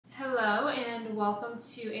welcome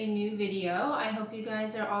to a new video. I hope you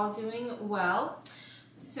guys are all doing well.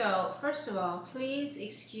 So first of all, please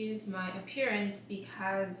excuse my appearance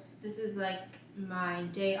because this is like my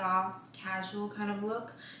day off casual kind of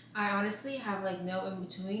look. I honestly have like no in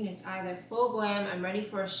between. It's either full glam, I'm ready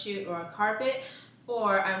for a shoot or a carpet,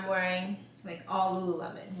 or I'm wearing like all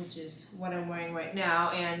Lululemon, which is what I'm wearing right now,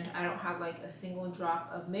 and I don't have like a single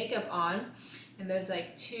drop of makeup on, and there's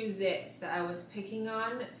like 2 zits that I was picking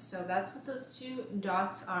on, so that's what those 2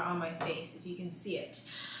 dots are on my face, if you can see it.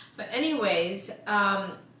 But anyways,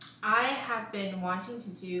 I have been wanting to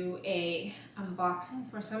do a unboxing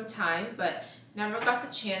for some time, but never got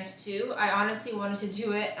the chance to. I honestly wanted to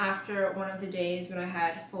do it after one of the days when I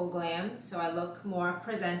had full glam, so I look more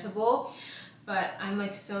presentable. But I'm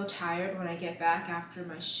like so tired when I get back after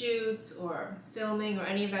my shoots or filming or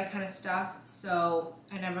any of that kind of stuff, so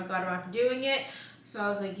I never got around to doing it. So I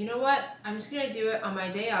was like, you know what, I'm just gonna do it on my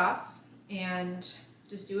day off and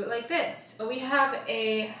just do it like this. But we have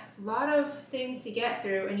a lot of things to get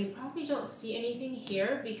through, and you probably don't see anything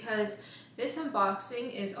here because this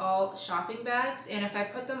unboxing is all shopping bags, and if I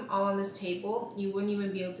put them all on this table, you wouldn't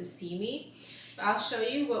even be able to see me. I'll show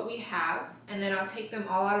you what we have, and then I'll take them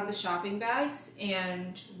all out of the shopping bags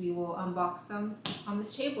and we will unbox them on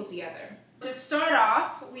this table together. To start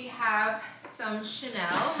off, we have some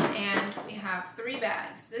Chanel, and we have 3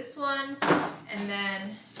 bags. This one, and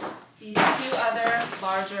then these 2 other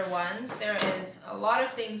larger ones. There is a lot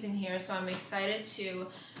of things in here, so I'm excited to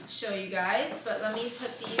show you guys, but let me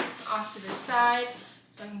put these off to the side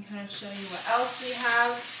so I can kind of show you what else we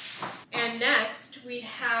have. And next we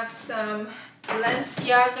have some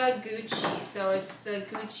Balenciaga Gucci. So it's the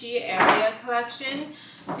Gucci area collection,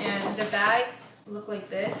 and the bags look like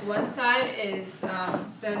this. One side is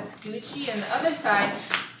says Gucci, and the other side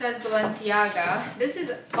says Balenciaga. This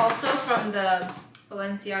is also from the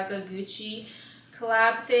Balenciaga Gucci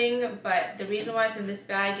collab thing, but the reason why it's in this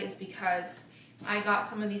bag is because I got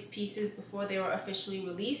some of these pieces before they were officially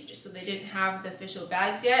released, so they didn't have the official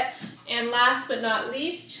bags yet. And last but not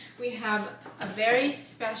least, we have a very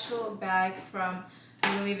special bag from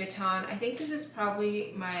Louis Vuitton. I think this is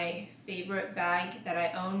probably my favorite bag that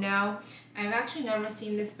I own now. I've actually never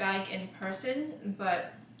seen this bag in person,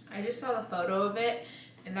 but I just saw the photo of it,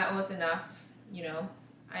 and that was enough, you know.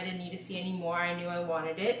 I didn't need to see any more. I knew I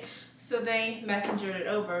wanted it. So they messengered it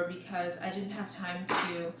over because I didn't have time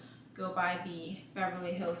to go by the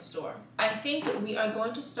Beverly Hills store. I think we are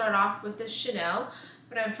going to start off with the Chanel,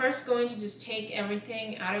 but I'm first going to just take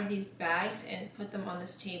everything out of these bags and put them on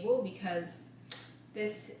this table because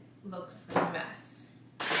this looks like a mess.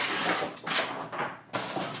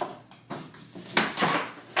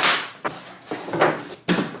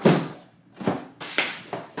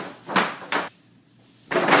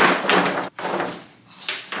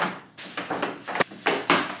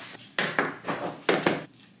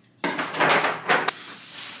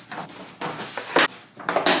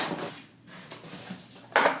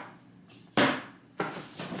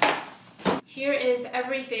 Here is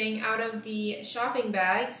everything out of the shopping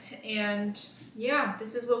bags, and yeah,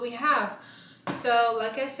 this is what we have. So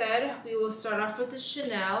like I said, we will start off with the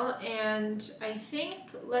Chanel, and I think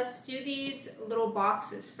let's do these little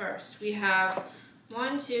boxes first. We have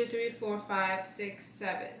 1, 2, 3, 4, 5, 6,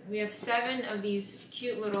 7. We have 7 of these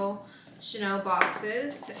cute little Chanel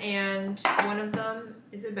boxes, and one of them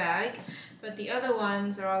is a bag, but the other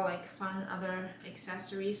ones are all like fun other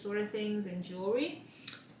accessory sort of things and jewelry.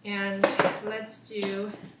 And let's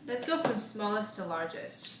go from smallest to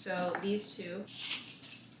largest. So these 2.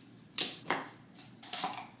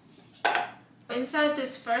 Inside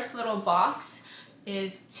this first little box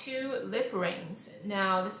is 2 lip rings.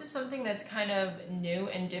 Now this is something that's kind of new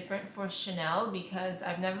and different for Chanel because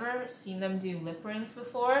I've never seen them do lip rings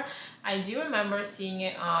before. I do remember seeing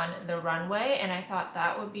it on the runway, and I thought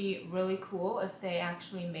that would be really cool if they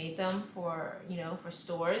actually made them for, you know, for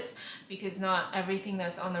stores, because not everything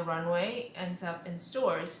that's on the runway ends up in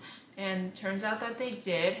stores. And turns out that they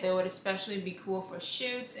did. They would especially be cool for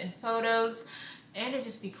shoots and photos, and it'd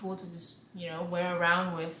just be cool to just, you know, wear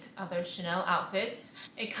around with other Chanel outfits.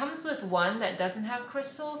 It comes with one that doesn't have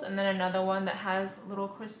crystals and then another one that has little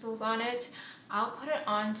crystals on it. I'll put it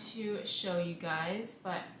on to show you guys,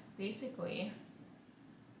 but basically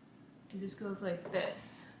it just goes like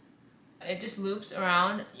this. It just loops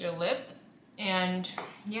around your lip, and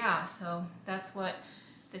yeah, so that's what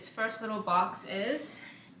this first little box is.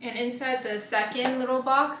 And inside the second little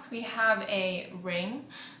box we have a ring.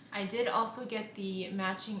 I did also get the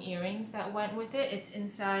matching earrings that went with it. It's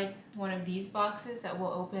inside one of these boxes that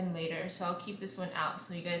will open later, so I'll keep this one out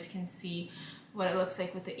so you guys can see what it looks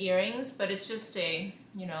like with the earrings, but it's just a,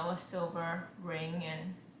 you know, a silver ring,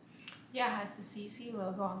 and yeah, it has the CC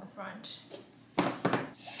logo on the front.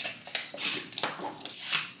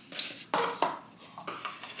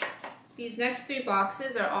 These next 3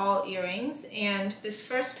 boxes are all earrings, and this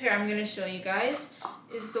first pair I'm going to show you guys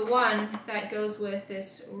is the one that goes with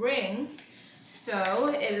this ring. So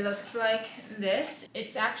it looks like this.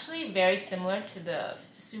 It's actually very similar to the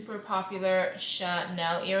super popular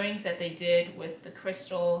Chanel earrings that they did with the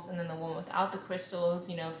crystals and then the one without the crystals,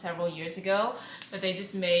 you know, several years ago, but they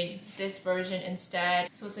just made this version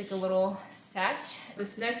instead. So it's like a little set.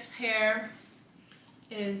 This next pair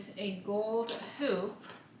is a gold hoop,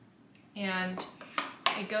 and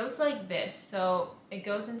it goes like this. So it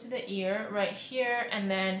goes into the ear right here,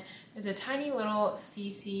 and then there's a tiny little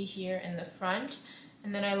CC here in the front.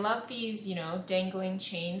 And then I love these, you know, dangling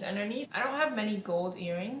chains underneath. I don't have many gold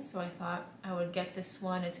earrings, so I thought I would get this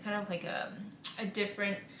one. It's kind of like a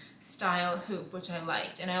different style hoop, which I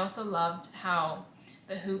liked. And I also loved how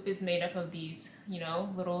the hoop is made up of these, you know,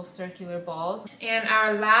 little circular balls. And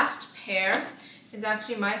our last pair is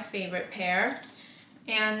actually my favorite pair.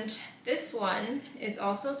 And this one is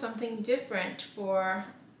also something different for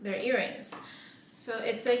their earrings. So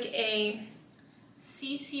it's like a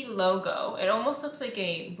CC logo. It almost looks like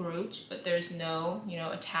a brooch, but there's no, you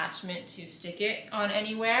know, attachment to stick it on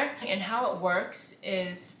anywhere. And how it works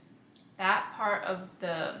is that part of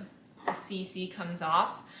the CC comes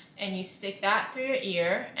off, and you stick that through your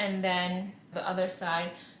ear, and then the other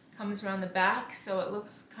side comes around the back, so it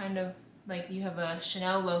looks kind of like you have a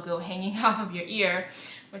Chanel logo hanging off of your ear,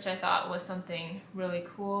 which I thought was something really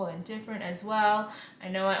cool and different as well. I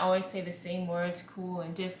know I always say the same words, cool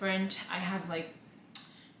and different. I have like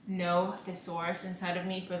no thesaurus inside of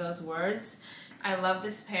me for those words. I love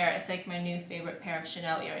this pair. It's like my new favorite pair of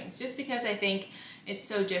Chanel earrings, just because I think it's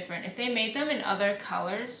so different. If they made them in other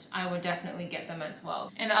colors, I would definitely get them as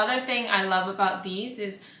well. And the other thing I love about these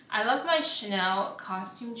is I love my Chanel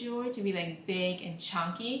costume jewelry to be like big and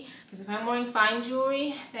chunky, because if I'm wearing fine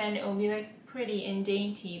jewelry, then it will be like pretty and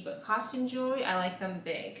dainty, but costume jewelry, I like them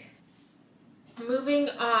big. Moving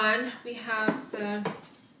on, we have the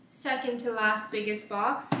second to last biggest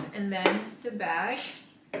box, and then the bag.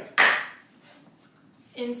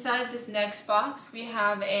 Inside this next box, we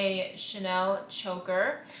have a Chanel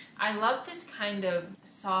choker. I love this kind of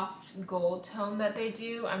soft gold tone that they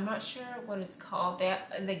do. I'm not sure what it's called. They have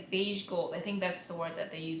like beige gold. I think that's the word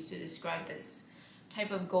that they use to describe this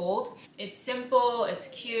type of gold. It's simple, it's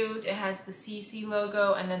cute, it has the CC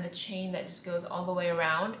logo, and then the chain that just goes all the way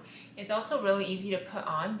around. It's also really easy to put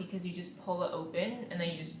on because you just pull it open and then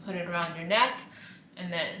you just put it around your neck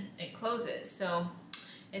and then it closes. So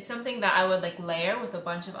it's something that I would like layer with a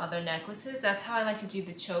bunch of other necklaces. That's how I like to do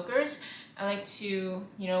the chokers. I like to,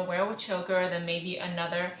 you know, wear a choker, then maybe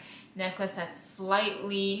another necklace that's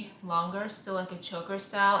slightly longer, still like a choker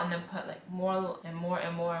style, and then put like more and more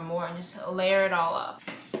and more and more, and just layer it all up.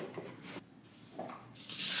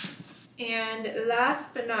 And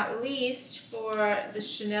last but not least, for the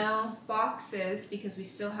Chanel boxes, because we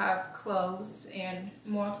still have clothes and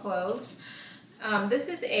more clothes, this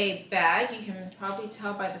is a bag. You can probably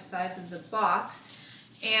tell by the size of the box.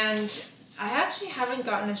 And I actually haven't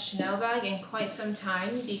gotten a Chanel bag in quite some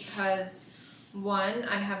time because, one,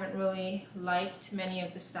 I haven't really liked many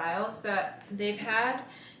of the styles that they've had.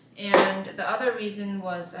 And the other reason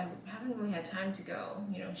was I haven't really had time to go,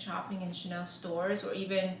 you know, shopping in Chanel stores or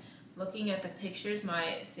even looking at the pictures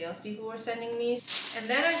my salespeople were sending me. And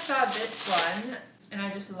then I saw this one and I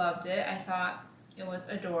just loved it. I thought it was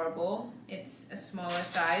adorable. It's a smaller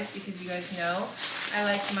size because you guys know I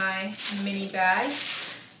like my mini bags.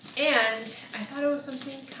 And I thought it was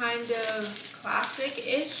something kind of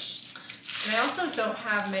classic-ish. And I also don't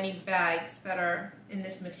have many bags that are in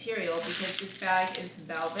this material because this bag is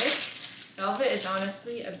velvet. Velvet is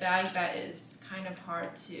honestly a bag that is kind of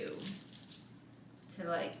hard to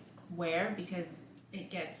like wear because it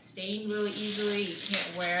gets stained really easily. You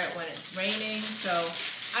can't wear it when it's raining. So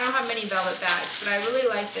I don't have many velvet bags, but I really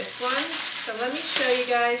like this one. So let me show you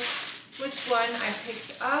guys which one I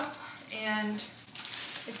picked up. And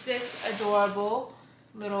it's this adorable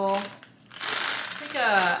little, it's like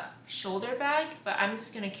a shoulder bag, but I'm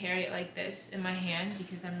just gonna carry it like this in my hand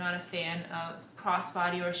because I'm not a fan of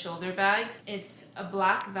crossbody or shoulder bags. It's a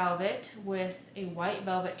black velvet with a white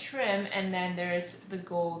velvet trim, and then there's the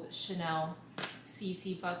gold Chanel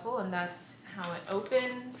CC buckle, and that's how it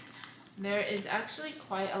opens. There is actually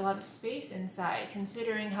quite a lot of space inside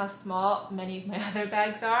considering how small many of my other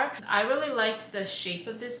bags are. I really liked the shape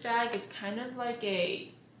of this bag. It's kind of like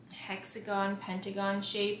a hexagon, pentagon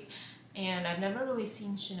shape. and I've never really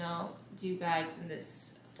seen Chanel do bags in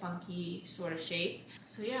this funky sort of shape.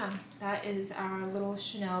 So yeah, that is our little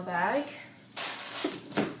Chanel bag.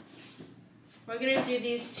 We're gonna do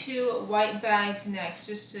these two white bags next,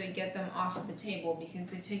 just to get them off of the table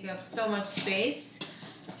because they take up so much space.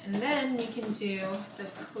 And then you can do the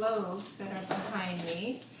clothes that are behind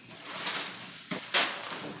me.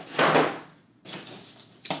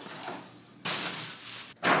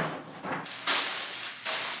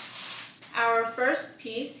 Our first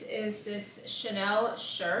piece is this Chanel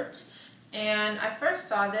shirt. And I first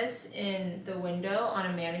saw this in the window on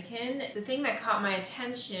a mannequin. The thing that caught my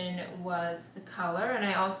attention was the color, and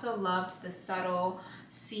I also loved the subtle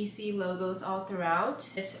CC logos all throughout.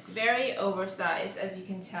 It's very oversized, as you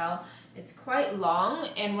can tell. It's quite long,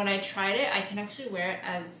 and when I tried it, I can actually wear it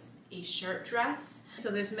as a shirt dress.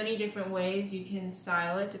 So there's many different ways you can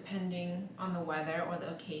style it depending on the weather or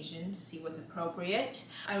the occasion to see what's appropriate.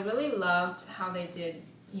 I really loved how they did,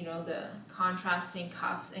 you know, the contrasting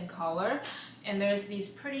cuffs and collar, and there's these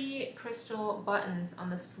pretty crystal buttons on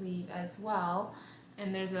the sleeve as well,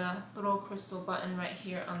 and there's a little crystal button right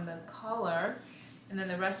here on the collar, and then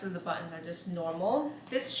the rest of the buttons are just normal.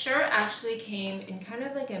 This shirt actually came in kind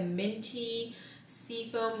of like a minty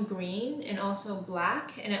seafoam green and also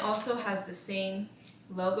black, and it also has the same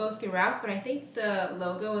logo throughout, but I think the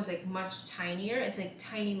logo is like much tinier. It's like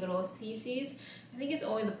tiny little CCs. I think it's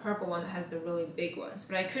only the purple one that has the really big ones,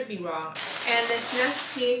 but I could be wrong. And this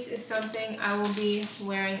next piece is something I will be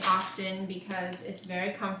wearing often because it's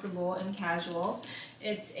very comfortable and casual.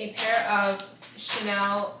 It's a pair of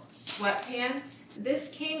Chanel sweatpants. This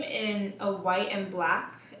came in a white and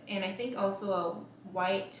black, and I think also a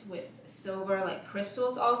white with silver like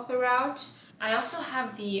crystals all throughout. I also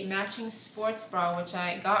have the matching sports bra, which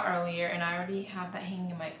I got earlier, and I already have that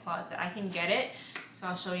hanging in my closet. I can get it, so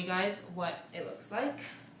I'll show you guys what it looks like.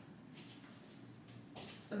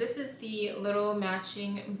 This is the little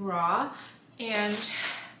matching bra, and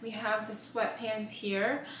we have the sweatpants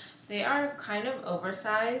here. They are kind of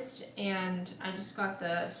oversized, and I just got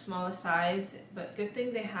the smallest size, but good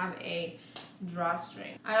thing they have a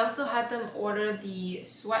drawstring. I also had them order the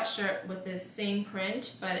sweatshirt with this same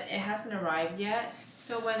print, but it hasn't arrived yet.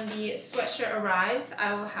 So when the sweatshirt arrives,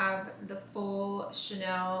 I will have the full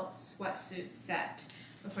Chanel sweatsuit set.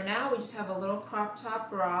 But for now, we just have a little crop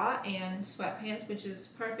top bra and sweatpants, which is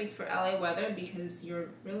perfect for LA weather because you're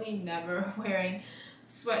really never wearing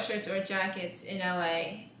sweatshirts or jackets in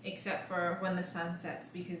LA except for when the sun sets,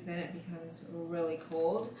 because then it becomes really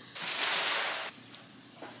cold.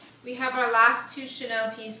 We have our last two Chanel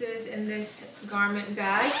pieces in this garment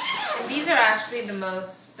bag, and these are actually the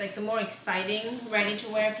most, like the more exciting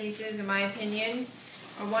ready-to-wear pieces in my opinion,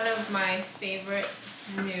 or one of my favorite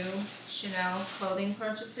new Chanel clothing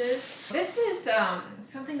purchases. This is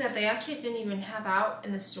something that they actually didn't even have out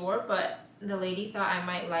in the store, but the lady thought I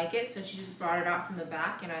might like it, so she just brought it out from the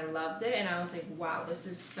back, and I loved it, and I was like, wow, this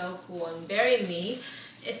is so cool and very me.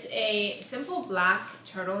 It's a simple black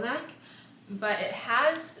turtleneck, but it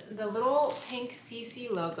has the little pink CC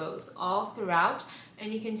logos all throughout,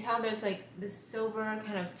 and you can tell there's like this silver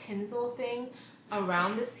kind of tinsel thing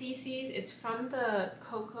around the CCs. It's from the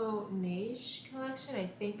Coco Neige collection, I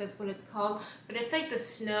think that's what it's called, but it's like the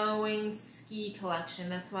snowing ski collection.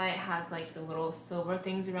 That's why it has like the little silver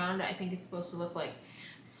things around it. I think it's supposed to look like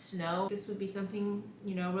snow. This would be something,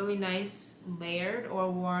 you know, really nice layered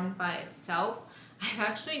or worn by itself. I've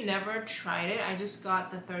actually never tried it. I just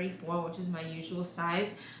got the 34, which is my usual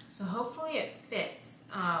size, so hopefully it fits.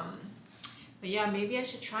 But yeah, maybe I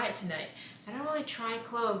should try it tonight. I don't really try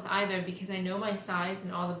clothes either because I know my size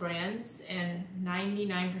and all the brands, and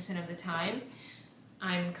 99% of the time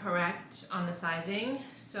I'm correct on the sizing,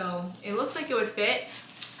 so it looks like it would fit.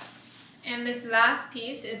 And this last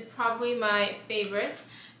piece is probably my favorite.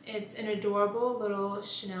 It's an adorable little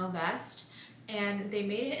Chanel vest, and they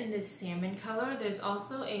made it in this salmon color. There's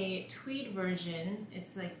also a tweed version.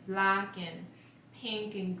 It's like black and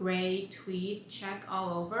pink and gray tweed check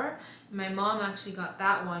all over. My mom actually got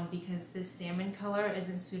that one because this salmon color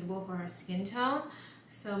isn't suitable for her skin tone,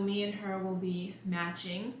 so me and her will be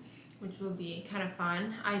matching, which will be kind of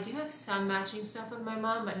fun. I do have some matching stuff with my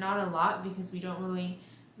mom, but not a lot because we don't really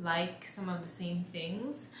like some of the same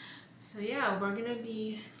things. So yeah, we're gonna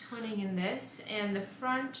be twinning in this, and the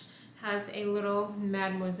front has a little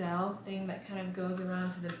Mademoiselle thing that kind of goes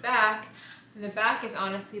around to the back. And the back is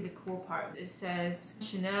honestly the cool part. It says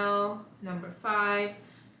Chanel number 5,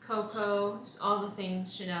 Coco, just all the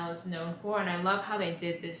things Chanel is known for, and I love how they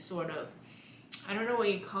did this sort of, I don't know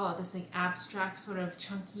what you call it, this like abstract sort of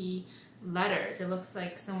chunky letters. It looks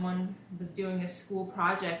like someone was doing a school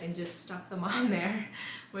project and just stuck them on there,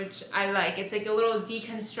 which I like. It's like a little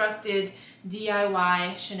deconstructed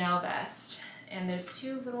DIY Chanel vest. And there's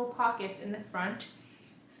 2 little pockets in the front,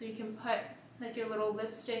 so you can put like your little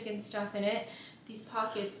lipstick and stuff in it. These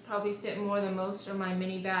pockets probably fit more than most of my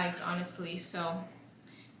mini bags, honestly, so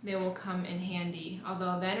they will come in handy.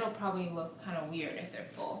 Although then it'll probably look kind of weird if they're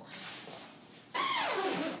full.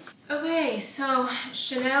 Okay, so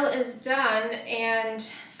Chanel is done, and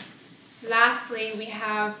lastly we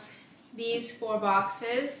have these 4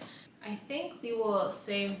 boxes. I think we will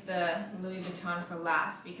save the Louis Vuitton for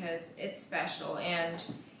last because it's special and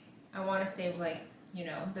I want to save, like, you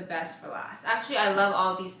know, the best for last. Actually, I love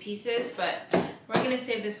all these pieces, but we're going to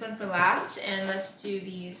save this one for last, and let's do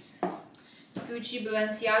these Gucci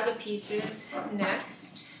Balenciaga pieces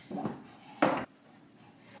next.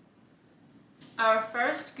 Our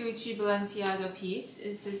first Gucci Balenciaga piece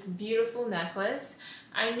is this beautiful necklace.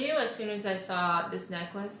 I knew as soon as I saw this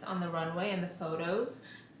necklace on the runway and the photos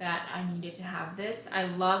that I needed to have this. I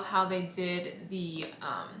love how they did the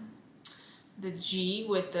G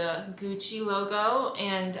with the Gucci logo,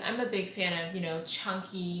 and I'm a big fan of, you know,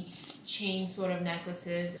 chunky chain sort of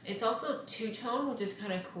necklaces. It's also two-tone, which is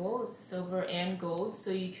kind of cool. It's silver and gold, so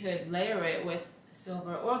you could layer it with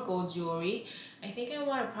silver or gold jewelry. I think I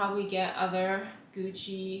want to probably get other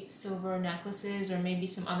Gucci silver necklaces or maybe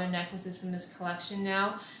some other necklaces from this collection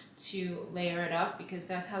now to layer it up, because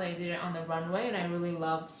that's how they did it on the runway and I really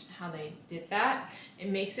loved how they did that. It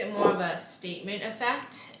makes it more of a statement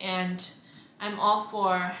effect, and I'm all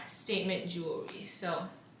for statement jewelry. So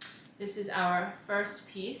this is our first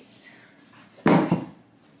piece.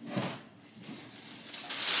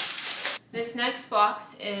 This next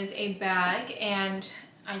box is a bag, and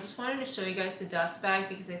I just wanted to show you guys the dust bag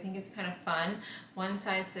because I think it's kind of fun. One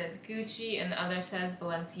side says Gucci and the other says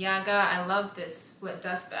Balenciaga. I love this split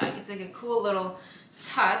dust bag. It's like a cool little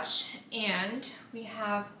touch, and we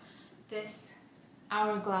have this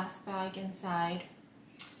hourglass bag inside.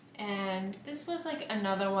 And this was like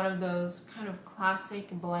another one of those kind of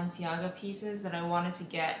classic Balenciaga pieces that I wanted to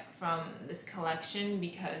get from this collection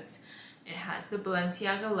because it has the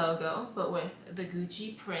Balenciaga logo but with the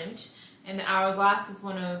Gucci print, and the hourglass is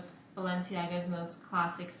one of Balenciaga's most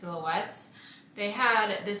classic silhouettes. They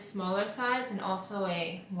had this smaller size and also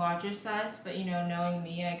a larger size, but you know, knowing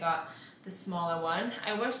me, I got the smaller one.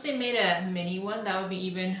 I wish they made a mini one. That would be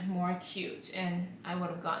even more cute, and I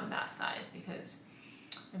would have gotten that size because,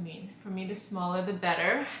 I mean, for me, the smaller the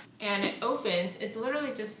better. And it opens, it's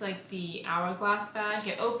literally just like the hourglass bag.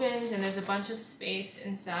 It opens and there's a bunch of space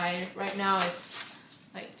inside. Right now it's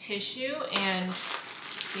like tissue, and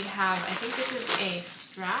we have, I think this is a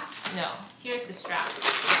strap. No, here's the strap.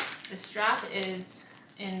 The strap is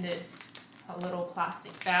in this little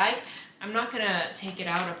plastic bag. I'm not gonna take it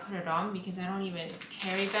out or put it on because I don't even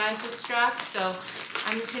carry bags with straps, so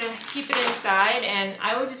I'm just gonna keep it inside, and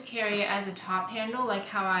I would just carry it as a top handle like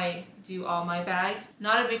how I do all my bags.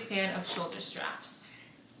 Not a big fan of shoulder straps.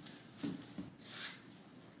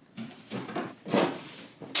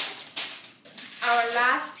 Our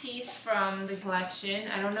last piece from the collection,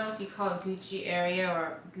 I don't know if you call it Gucci area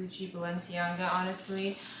or Gucci Balenciaga,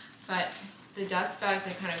 honestly, but the dust bags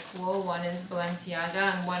are kind of cool. One is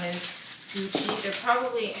Balenciaga and one is Gucci. They're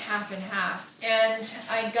probably half and half. And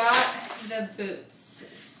I got the boots.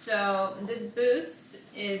 So this boots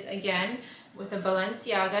is, again, with a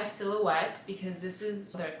Balenciaga silhouette because this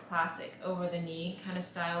is their classic over-the-knee kind of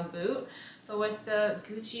style boot, but with the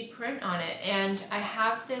Gucci print on it. And I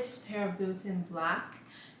have this pair of boots in black,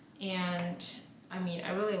 and I mean,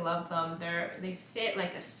 I really love them. They fit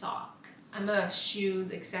like a sock. I'm a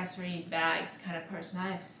shoes, accessory, bags kind of person.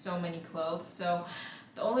 I have so many clothes. So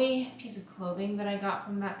the only piece of clothing that I got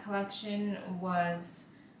from that collection was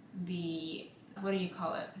the, what do you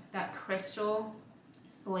call it? That crystal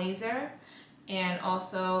blazer, and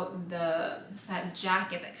also that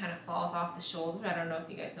jacket that kind of falls off the shoulder. I don't know if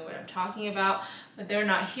you guys know what I'm talking about, but they're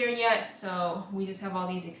not here yet, so we just have all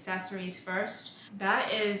these accessories first.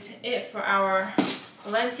 That is it for our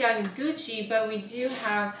Balenciaga and Gucci, but we do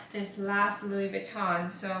have this last Louis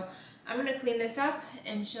Vuitton, so I'm gonna clean this up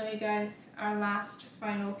and show you guys our last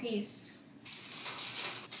final piece.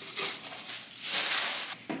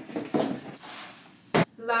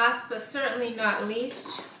 Last but certainly not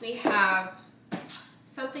least, we have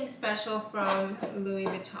something special from Louis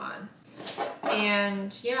Vuitton.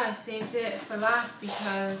 And yeah, I saved it for last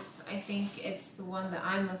because I think it's the one that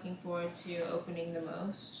I'm looking forward to opening the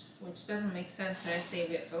most, which doesn't make sense that I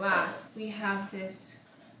saved it for last. We have this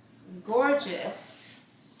gorgeous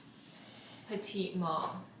petite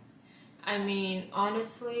mall. I mean,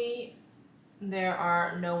 honestly, there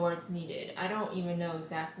are no words needed. I don't even know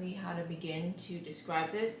exactly how to begin to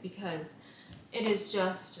describe this because it is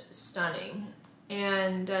just stunning.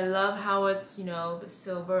 And I love how it's, you know, the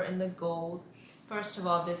silver and the gold. First of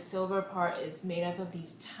all, this silver part is made up of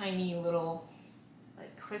these tiny little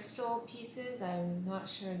like crystal pieces. I'm not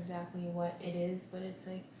sure exactly what it is, but it's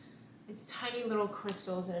like, it's tiny little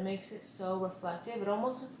crystals and it makes it so reflective. It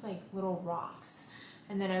almost looks like little rocks.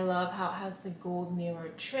 And then I love how it has the gold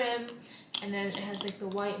mirror trim, and then it has like the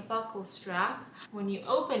white buckle strap. When you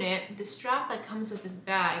open it, the strap that comes with this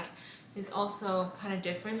bag is also kind of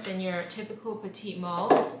different than your typical petite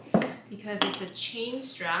malls because it's a chain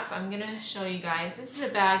strap. I'm gonna show you guys. This is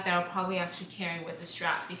a bag that I'll probably actually carry with the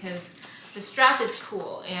strap because the strap is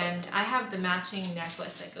cool, and I have the matching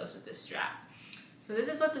necklace that goes with this strap. So this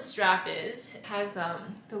is what the strap is. It has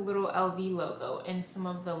the little LV logo and some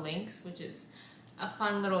of the links, which is a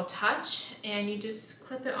fun little touch. And you just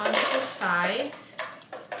clip it onto the sides.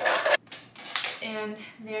 And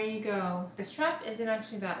there you go. The strap isn't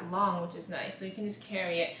actually that long, which is nice. So you can just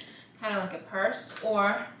carry it kind of like a purse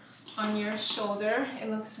or on your shoulder.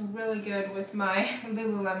 It looks really good with my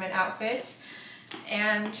Lululemon outfit.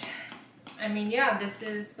 And I mean, yeah, this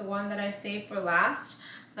is the one that I saved for last.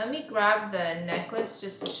 Let me grab the necklace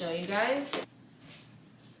just to show you guys.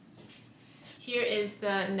 Here is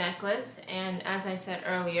the necklace, and as I said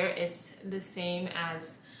earlier, it's the same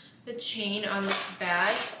as the chain on this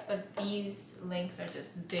bag, but these links are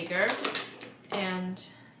just bigger. And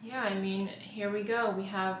yeah, I mean, here we go. We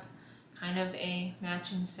have kind of a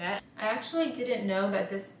matching set. I actually didn't know that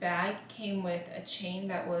this bag came with a chain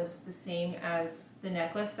that was the same as the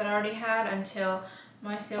necklace that I already had until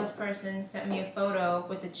my salesperson sent me a photo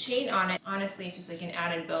with the chain on it. Honestly, it's just like an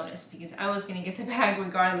added bonus because I was gonna get the bag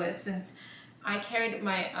regardless since I carried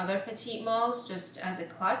my other petite malls just as a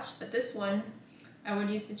clutch, but this one I would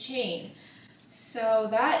use the chain. So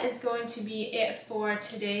that is going to be it for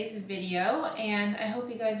today's video, and I hope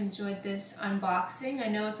you guys enjoyed this unboxing. I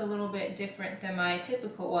know it's a little bit different than my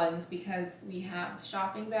typical ones because we have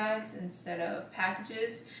shopping bags instead of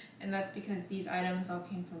packages, and that's because these items all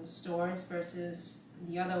came from stores versus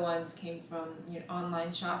the other ones came from, you know,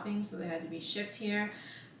 online shopping, so they had to be shipped here.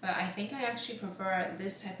 But I think I actually prefer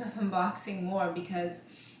this type of unboxing more because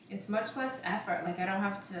it's much less effort. Like, I don't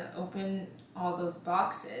have to open all those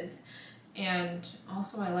boxes. And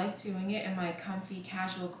also I like doing it in my comfy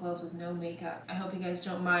casual clothes with no makeup. I hope you guys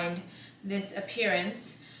don't mind this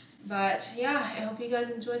appearance. But yeah, I hope you guys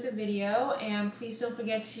enjoyed the video, and please don't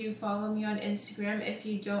forget to follow me on Instagram if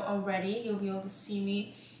you don't already. You'll be able to see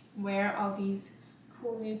me wear all these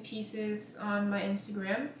cool new pieces on my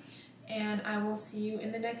Instagram. And I will see you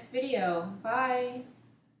in the next video. Bye!